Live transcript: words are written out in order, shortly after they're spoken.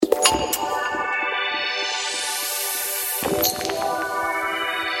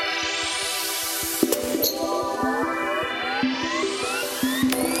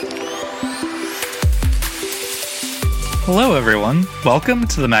Hello everyone, welcome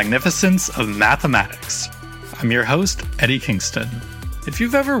to the magnificence of mathematics. I'm your host, Eddie Kingston. If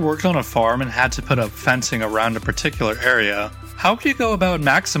you've ever worked on a farm and had to put up fencing around a particular area, how would you go about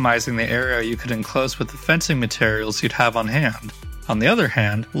maximizing the area you could enclose with the fencing materials you'd have on hand? On the other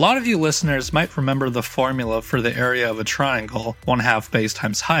hand, a lot of you listeners might remember the formula for the area of a triangle, 1/2 base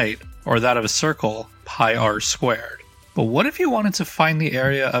times height, or that of a circle, pi r squared. But what if you wanted to find the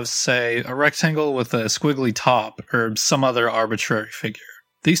area of, say, a rectangle with a squiggly top, or some other arbitrary figure?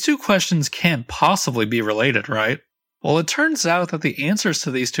 These two questions can't possibly be related, right? Well, it turns out that the answers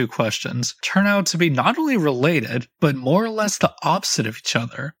to these two questions turn out to be not only related, but more or less the opposite of each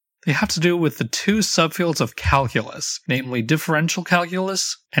other. They have to do with the two subfields of calculus, namely differential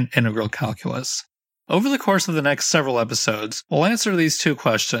calculus and integral calculus. Over the course of the next several episodes, we'll answer these two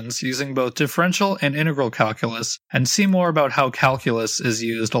questions using both differential and integral calculus and see more about how calculus is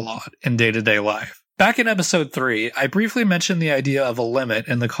used a lot in day-to-day life. Back in episode 3, I briefly mentioned the idea of a limit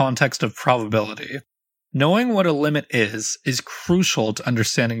in the context of probability. Knowing what a limit is crucial to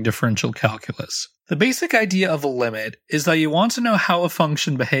understanding differential calculus. The basic idea of a limit is that you want to know how a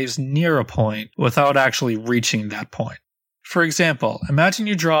function behaves near a point without actually reaching that point. For example, imagine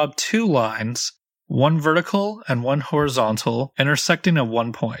you draw two lines, one vertical and one horizontal, intersecting at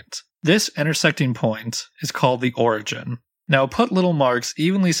one point. This intersecting point is called the origin. Now put little marks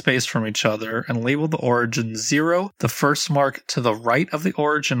evenly spaced from each other and label the origin 0, the first mark to the right of the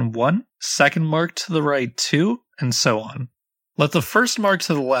origin 1, second mark to the right 2, and so on. Let the first mark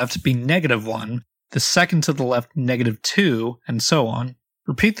to the left be -1, the second to the left -2, and so on.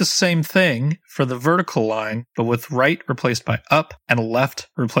 Repeat the same thing for the vertical line, but with right replaced by up and left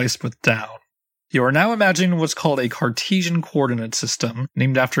replaced with down. You are now imagining what's called a Cartesian coordinate system,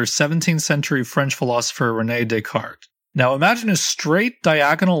 named after 17th century French philosopher René Descartes. Now imagine a straight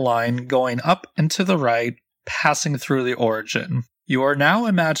diagonal line going up and to the right, passing through the origin. You are now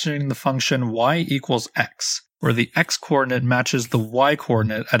imagining the function y equals x, where the x-coordinate matches the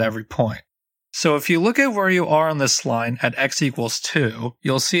y-coordinate at every point. So if you look at where you are on this line at x equals 2,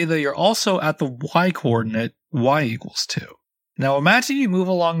 you'll see that you're also at the y-coordinate y equals 2. Now imagine you move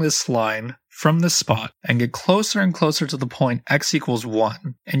along this line from this spot and get closer and closer to the point x equals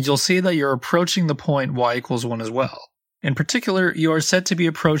 1, and you'll see that you're approaching the point y equals 1 as well. In particular, you are said to be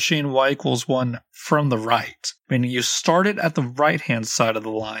approaching y equals 1 from the right, meaning you started at the right-hand side of the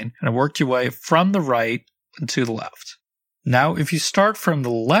line and worked your way from the right to the left. Now, if you start from the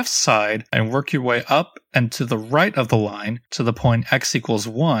left side and work your way up and to the right of the line to the point x equals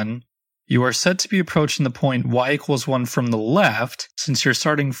 1, you are said to be approaching the point y equals 1 from the left, since you're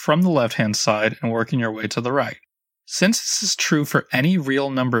starting from the left-hand side and working your way to the right. Since this is true for any real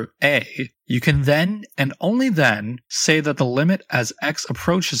number a, you can then, and only then, say that the limit as x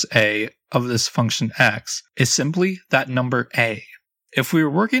approaches a of this function x is simply that number a. If we were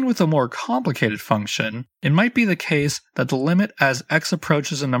working with a more complicated function, it might be the case that the limit as x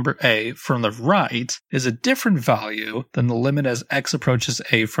approaches a number a from the right is a different value than the limit as x approaches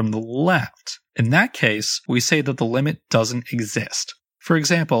a from the left. In that case, we say that the limit doesn't exist. For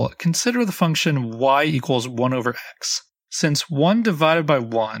example, consider the function y equals 1 over x. Since 1 divided by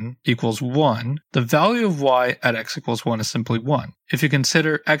 1 equals 1, the value of y at x equals 1 is simply 1. If you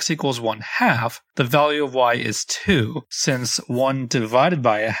consider x equals 1/2, the value of y is 2, since 1 divided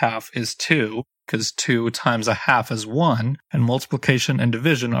by 1/2 is 2, because 2 times 1/2 is 1, and multiplication and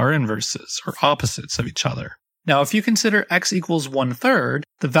division are inverses, or opposites of each other. Now if you consider x equals 1/3,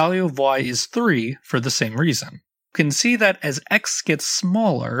 the value of y is 3 for the same reason. You can see that as x gets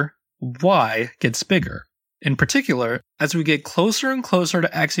smaller, y gets bigger. In particular, as we get closer and closer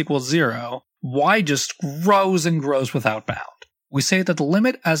to x equals 0, y just grows and grows without bound. We say that the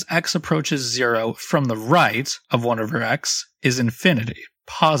limit as x approaches 0 from the right of 1 over x is infinity,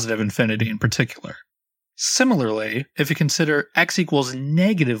 positive infinity in particular. Similarly, if you consider x equals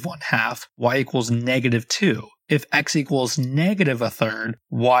 -1/2, y equals -2. If x equals -1/3,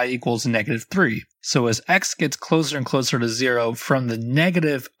 y equals -3. So as x gets closer and closer to 0 from the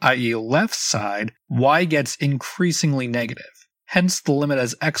negative, i.e. left side, y gets increasingly negative. Hence the limit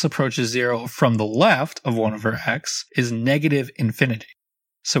as x approaches 0 from the left of 1 over x is -infinity.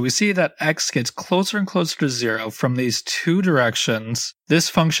 So we see that x gets closer and closer to 0 from these two directions. This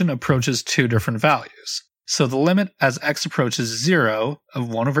function approaches two different values. So the limit as x approaches 0 of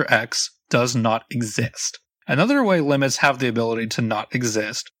 1 over x does not exist. Another way limits have the ability to not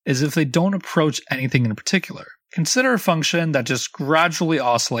exist is if they don't approach anything in particular. Consider a function that just gradually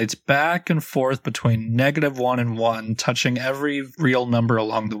oscillates back and forth between -1 and 1, touching every real number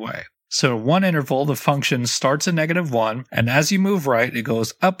along the way. So in one interval, the function starts at -1, and as you move right, it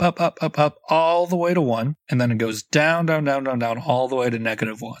goes up, up, up, up, up, all the way to 1, and then it goes down, down, down, down, down, all the way to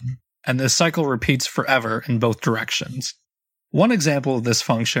 -1. And this cycle repeats forever in both directions. One example of this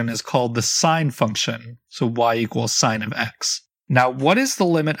function is called the sine function, so y equals sine of x. Now, what is the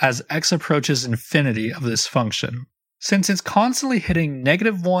limit as x approaches infinity of this function? Since it's constantly hitting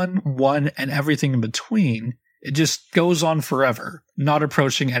 -1, 1, and everything in between, it just goes on forever, not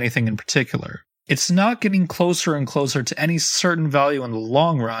approaching anything in particular. It's not getting closer and closer to any certain value in the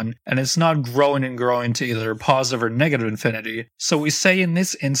long run, and it's not growing and growing to either positive or negative infinity, so we say in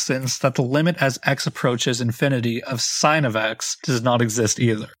this instance that the limit as x approaches infinity of sine of x does not exist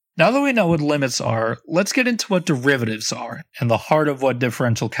either. Now that we know what limits are, let's get into what derivatives are, and the heart of what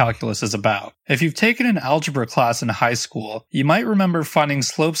differential calculus is about. If you've taken an algebra class in high school, you might remember finding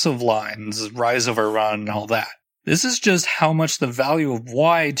slopes of lines, rise over run, and all that. This is just how much the value of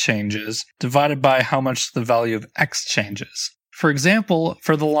y changes divided by how much the value of x changes. For example,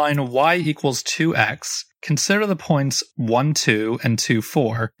 for the line y equals 2x, consider the points 1, 2, and 2,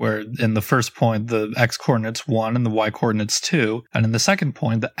 4, where in the first point the x-coordinate's 1 and the y-coordinate's 2, and in the second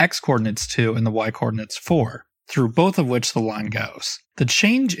point the x-coordinate's 2 and the y-coordinate's 4, through both of which the line goes. The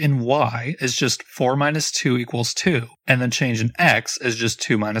change in y is just 4 minus 2 equals 2, and the change in x is just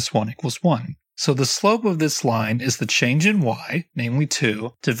 2 minus 1 equals 1. So the slope of this line is the change in y, namely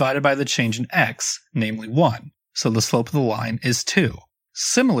 2, divided by the change in x, namely 1. So the slope of the line is 2.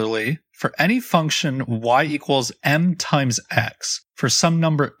 Similarly, for any function y equals m times x, for some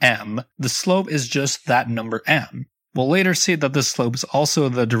number m, the slope is just that number m. We'll later see that the slope is also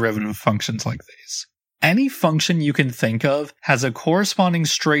the derivative of functions like these. Any function you can think of has a corresponding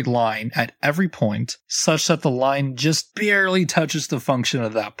straight line at every point, such that the line just barely touches the function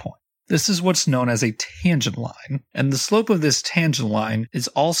at that point. This is what's known as a tangent line, and the slope of this tangent line is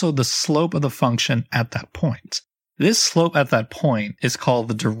also the slope of the function at that point. This slope at that point is called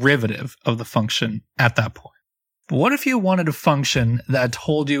the derivative of the function at that point. But what if you wanted a function that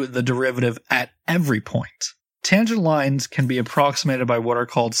told you the derivative at every point? Tangent lines can be approximated by what are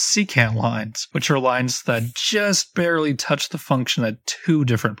called secant lines, which are lines that just barely touch the function at two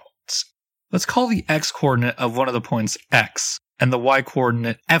different points. Let's call the x-coordinate of one of the points x, and the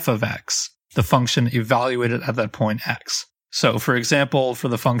y-coordinate f of x, the function evaluated at that point x. So, for example, for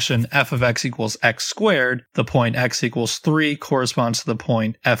the function f of x equals x squared, the point x equals 3 corresponds to the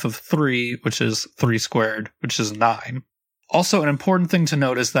point f of 3, which is 3 squared, which is 9. Also, an important thing to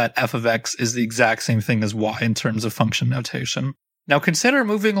note is that f of x is the exact same thing as y in terms of function notation. Now consider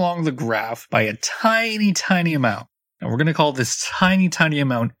moving along the graph by a tiny, tiny amount. And we're going to call this tiny, tiny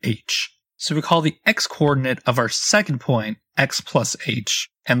amount h. So we call the x-coordinate of our second point x plus h,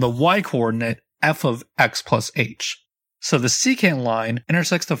 and the y-coordinate f of x plus h. So the secant line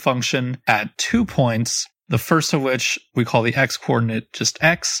intersects the function at 2 points, the first of which we call the x-coordinate just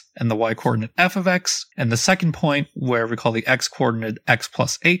x, and the y-coordinate f of x, and the second point where we call the x-coordinate x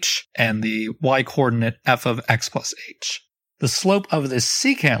plus h, and the y-coordinate f of x plus h. The slope of this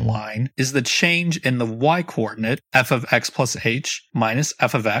secant line is the change in the y-coordinate f of x plus h minus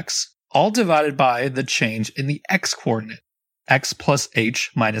f of x, all divided by the change in the x-coordinate, x plus h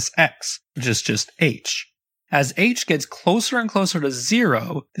minus x, which is just h. As h gets closer and closer to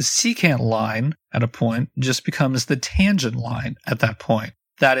 0, the secant line at a point just becomes the tangent line at that point.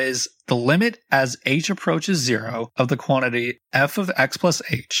 That is, the limit as h approaches 0 of the quantity f of x plus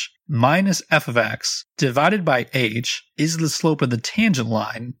h minus f of x divided by h is the slope of the tangent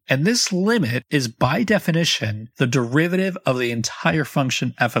line, and this limit is by definition the derivative of the entire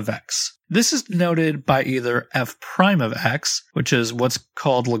function f of x. This is denoted by either f prime of x, which is what's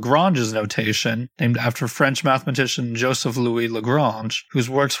called Lagrange's notation, named after French mathematician Joseph-Louis Lagrange, whose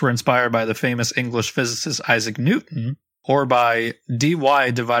works were inspired by the famous English physicist Isaac Newton, or by dy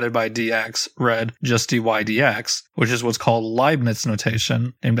divided by dx, read just dy dx, which is what's called Leibniz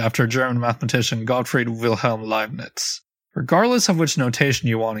notation, named after German mathematician Gottfried Wilhelm Leibniz. Regardless of which notation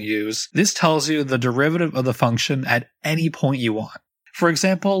you want to use, this tells you the derivative of the function at any point you want. For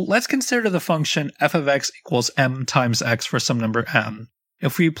example, let's consider the function f of x equals m times x for some number m.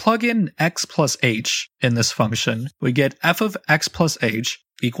 If we plug in x plus h in this function, we get f of x plus h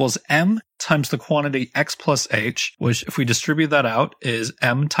equals m times the quantity x plus h, which if we distribute that out is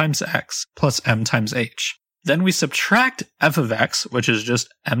m times x plus m times h. Then we subtract f of x, which is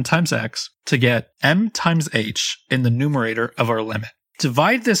just m times x, to get m times h in the numerator of our limit.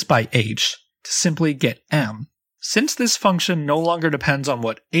 Divide this by h to simply get m. Since this function no longer depends on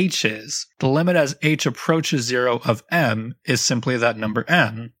what h is, the limit as h approaches 0 of m is simply that number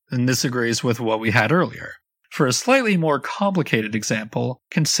m, and this agrees with what we had earlier. For a slightly more complicated example,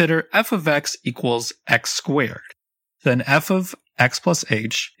 consider f of x equals x squared. Then f of x plus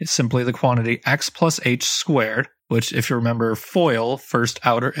h is simply the quantity x plus h squared, which, if you remember FOIL, first,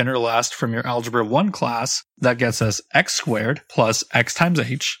 outer, inner, last, from your Algebra 1 class, that gets us x squared plus x times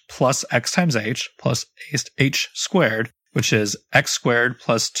h plus h squared, which is x squared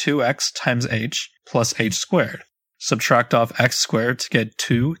plus 2x times h plus h squared. Subtract off x squared to get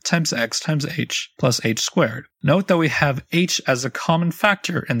 2 times x times h plus h squared. Note that we have h as a common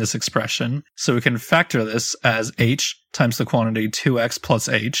factor in this expression, so we can factor this as h times the quantity 2x plus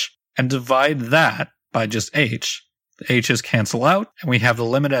h, and divide that by just h. The h's cancel out, and we have the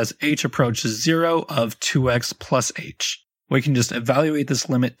limit as h approaches 0 of 2x plus h. We can just evaluate this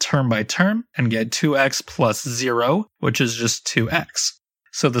limit term by term and get 2x plus 0, which is just 2x.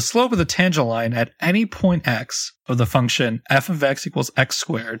 So the slope of the tangent line at any point x of the function f of x equals x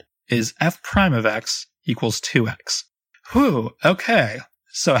squared is f prime of x equals 2x. Whew, okay.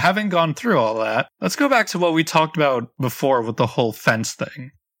 So having gone through all that, let's go back to what we talked about before with the whole fence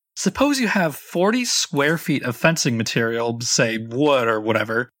thing. Suppose you have 40 square feet of fencing material, say wood or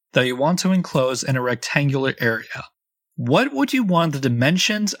whatever, that you want to enclose in a rectangular area. What would you want the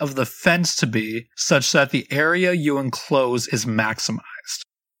dimensions of the fence to be such that the area you enclose is maximized?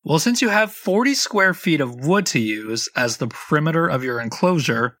 Well, since you have 40 square feet of wood to use as the perimeter of your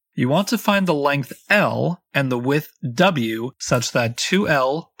enclosure, you want to find the length L and the width W such that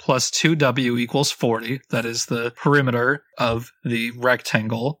 2L plus 2W equals 40, that is the perimeter of the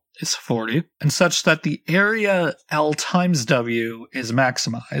rectangle is 40, and such that the area L times W is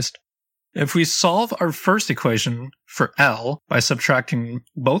maximized. If we solve our first equation for L by subtracting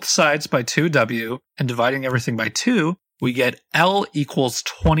both sides by 2W and dividing everything by 2, we get L equals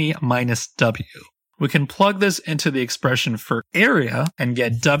 20 minus W. We can plug this into the expression for area and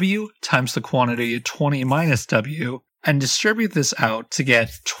get W times the quantity 20 minus W and distribute this out to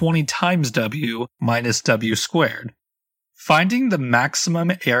get 20 times W minus W squared. Finding the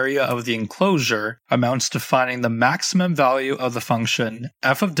maximum area of the enclosure amounts to finding the maximum value of the function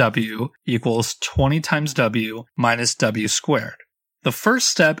f of w equals 20 times w minus w squared. The first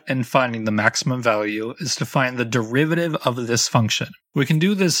step in finding the maximum value is to find the derivative of this function. We can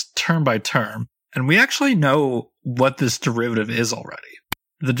do this term by term, and we actually know what this derivative is already.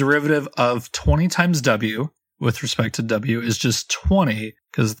 The derivative of 20 times w with respect to w is just 20,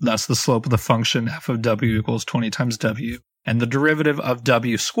 because that's the slope of the function f of w equals 20 times w. And the derivative of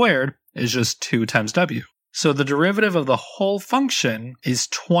w squared is just 2 times w. So the derivative of the whole function is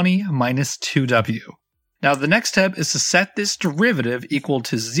 20 minus 2w. Now the next step is to set this derivative equal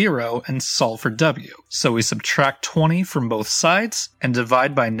to 0 and solve for w. So we subtract 20 from both sides and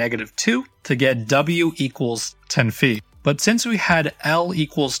divide by negative 2 to get w equals 10 feet. But since we had L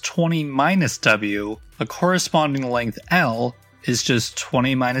equals 20 minus w, the corresponding length L is just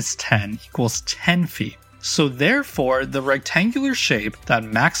 20 minus 10 equals 10 feet. So therefore, the rectangular shape that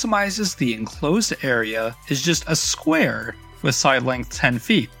maximizes the enclosed area is just a square with side length 10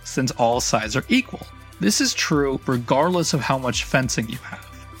 feet, since all sides are equal. This is true regardless of how much fencing you have.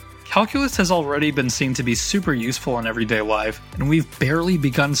 Calculus has already been seen to be super useful in everyday life, and we've barely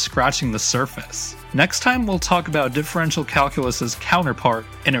begun scratching the surface. Next time, we'll talk about differential calculus's counterpart,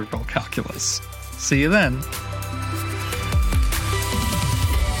 integral calculus. See you then!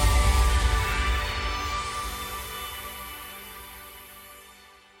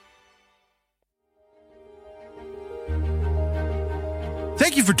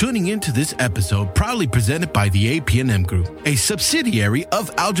 Thank you for tuning in to this episode, proudly presented by the APNM Group, a subsidiary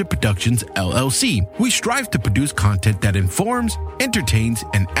of Algebra Productions, LLC. We strive to produce content that informs, entertains,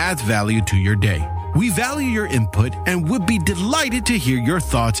 and adds value to your day. We value your input and would be delighted to hear your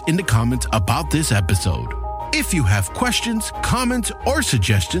thoughts in the comments about this episode. If you have questions, comments, or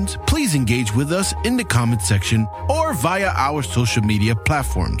suggestions, please engage with us in the comment section or via our social media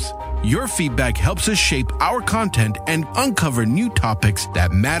platforms. Your feedback helps us shape our content and uncover new topics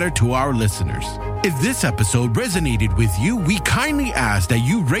that matter to our listeners. If this episode resonated with you, we kindly ask that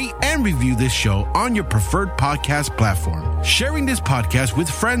you rate and review this show on your preferred podcast platform. Sharing this podcast with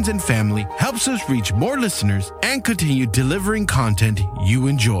friends and family helps us reach more listeners and continue delivering content you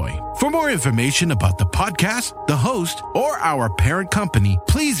enjoy. For more information about the podcast, the host, or our parent company,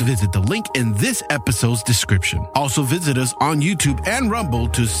 please visit the link in this episode's description. Also visit us on YouTube and Rumble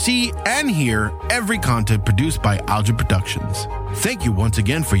to see and hear every content produced by Algebra Productions. Thank you once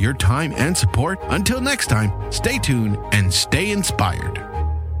again for your time and support. Until next time, stay tuned and stay inspired.